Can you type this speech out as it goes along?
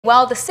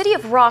Well, the city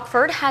of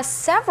Rockford has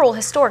several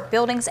historic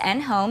buildings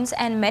and homes,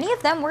 and many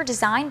of them were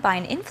designed by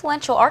an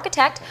influential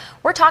architect.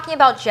 We're talking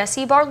about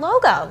Jesse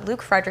Barloga.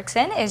 Luke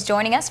Fredrickson is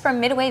joining us from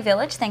Midway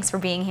Village. Thanks for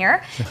being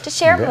here to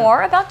share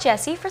more about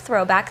Jesse for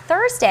Throwback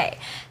Thursday.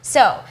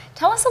 So,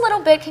 tell us a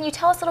little bit, can you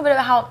tell us a little bit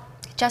about how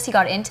Jesse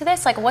got into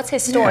this? Like, what's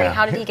his story?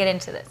 How did he get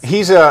into this?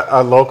 He's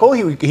a local.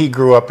 He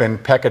grew up in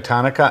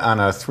Pecatonica on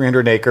a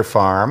 300-acre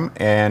farm,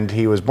 and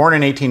he was born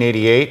in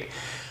 1888.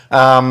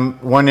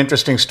 One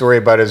interesting story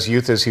about his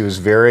youth is he was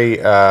very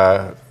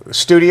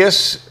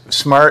studious,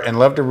 smart, and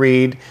loved to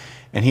read.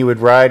 And he would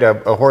ride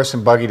a horse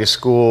and buggy to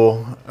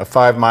school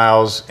 5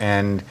 miles,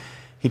 and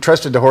he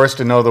trusted the horse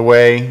to know the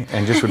way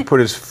and just would put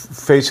his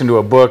face into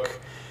a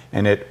book.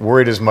 And it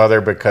worried his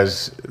mother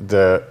because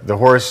the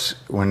horse,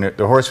 when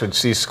the horse would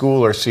see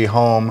school or see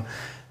home,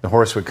 the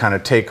horse would kind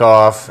of take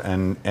off,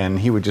 and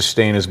he would just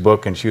stay in his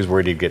book, and she was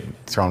worried he'd get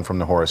thrown from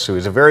the horse. So he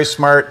was a very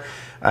smart,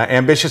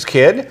 ambitious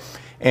kid.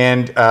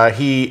 And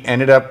he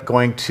ended up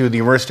going to the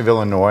University of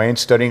Illinois and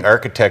studying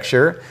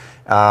architecture,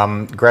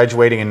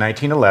 graduating in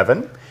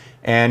 1911.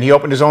 And he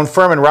opened his own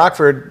firm in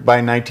Rockford by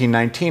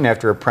 1919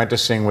 after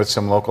apprenticing with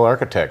some local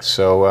architects.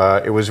 So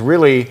it was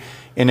really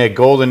in a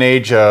golden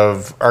age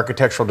of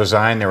architectural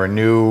design. There were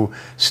new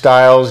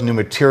styles, new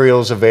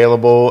materials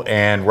available,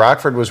 and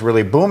Rockford was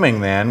really booming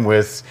then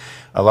with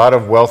a lot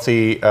of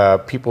wealthy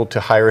people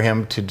to hire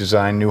him to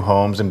design new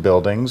homes and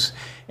buildings,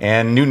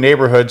 and new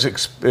neighborhoods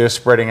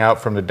spreading out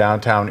from the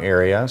downtown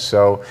area.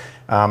 So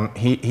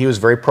he was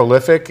very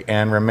prolific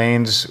and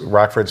remains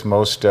Rockford's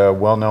most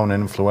well-known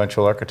and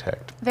influential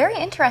architect. Very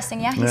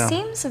interesting. Yeah, he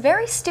seems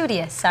very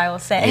studious, I will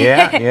say.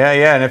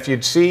 Yeah. And if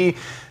you'd see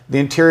the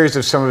interiors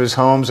of some of his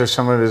homes or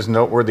some of his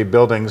noteworthy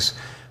buildings,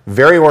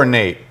 very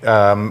ornate.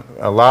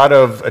 A lot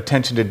of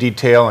attention to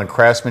detail and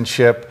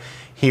craftsmanship.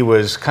 He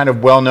was kind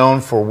of well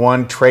known for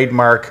one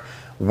trademark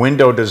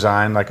window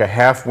design, like a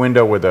half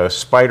window with a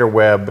spider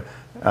web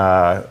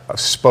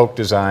spoke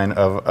design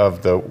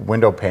of the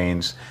window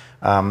panes.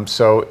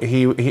 So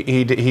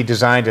he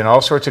designed in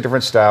all sorts of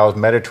different styles: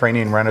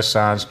 Mediterranean,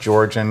 Renaissance,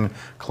 Georgian,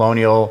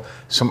 Colonial,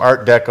 some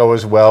Art Deco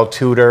as well,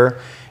 Tudor.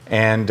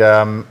 And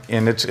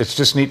it's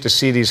just neat to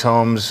see these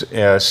homes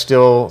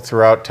still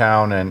throughout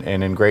town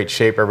and in great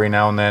shape. Every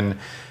now and then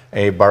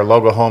a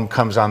Barloga home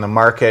comes on the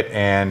market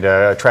and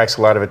attracts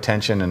a lot of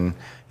attention, and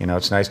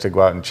it's nice to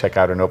go out and check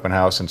out an open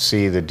house and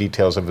see the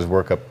details of his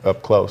work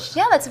up close.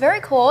 Yeah, that's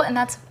very cool, and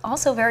that's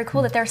also very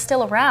cool that they're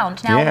still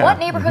around. Now, what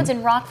neighborhoods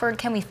in Rockford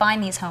can we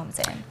find these homes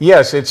in?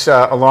 Yes, it's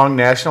along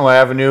National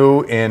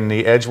Avenue in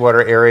the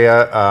Edgewater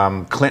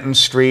area, Clinton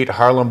Street,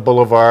 Harlem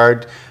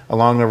Boulevard,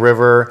 along the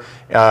river.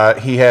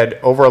 He had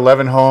over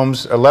 11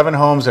 homes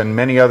and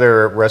many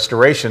other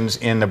restorations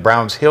in the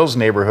Browns Hills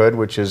neighborhood,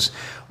 which is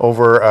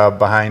over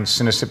behind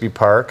Sinisippi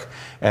Park.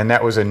 And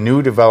that was a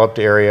new developed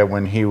area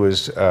when he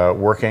was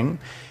working.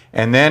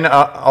 And then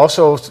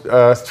also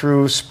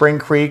through Spring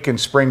Creek and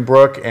Spring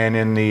Brook and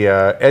in the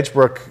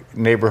Edgebrook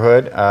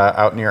neighborhood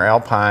out near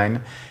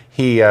Alpine.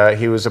 He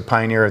was a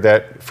pioneer of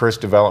that first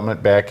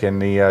development back in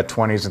the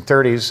 20s and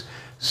 30s.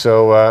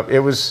 So it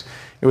was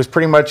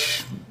pretty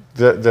much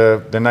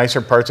the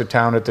nicer parts of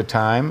town at the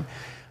time.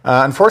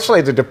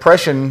 Unfortunately, the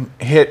Depression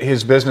hit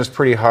his business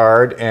pretty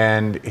hard,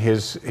 and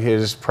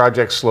his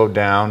project slowed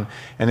down.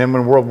 And then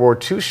when World War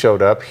II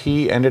showed up,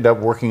 he ended up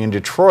working in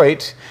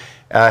Detroit,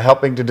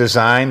 helping to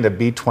design the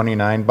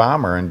B-29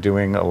 bomber and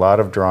doing a lot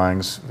of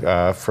drawings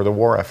for the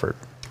war effort.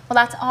 Well,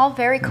 that's all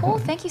very cool.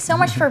 Thank you so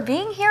much for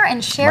being here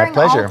and sharing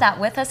all of that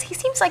with us. He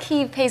seems like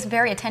he pays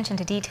very attention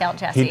to detail,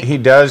 Jesse. He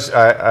does.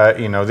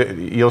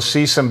 You'll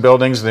see some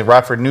buildings. The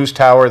Rockford News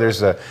Tower,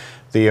 there's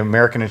the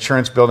American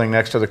Insurance Building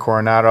next to the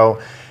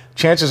Coronado.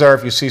 Chances are,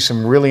 if you see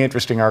some really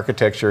interesting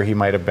architecture, he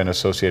might have been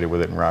associated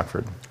with it in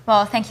Rockford.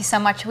 Well, thank you so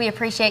much. We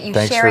appreciate you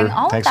sharing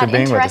all of that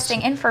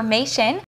interesting information.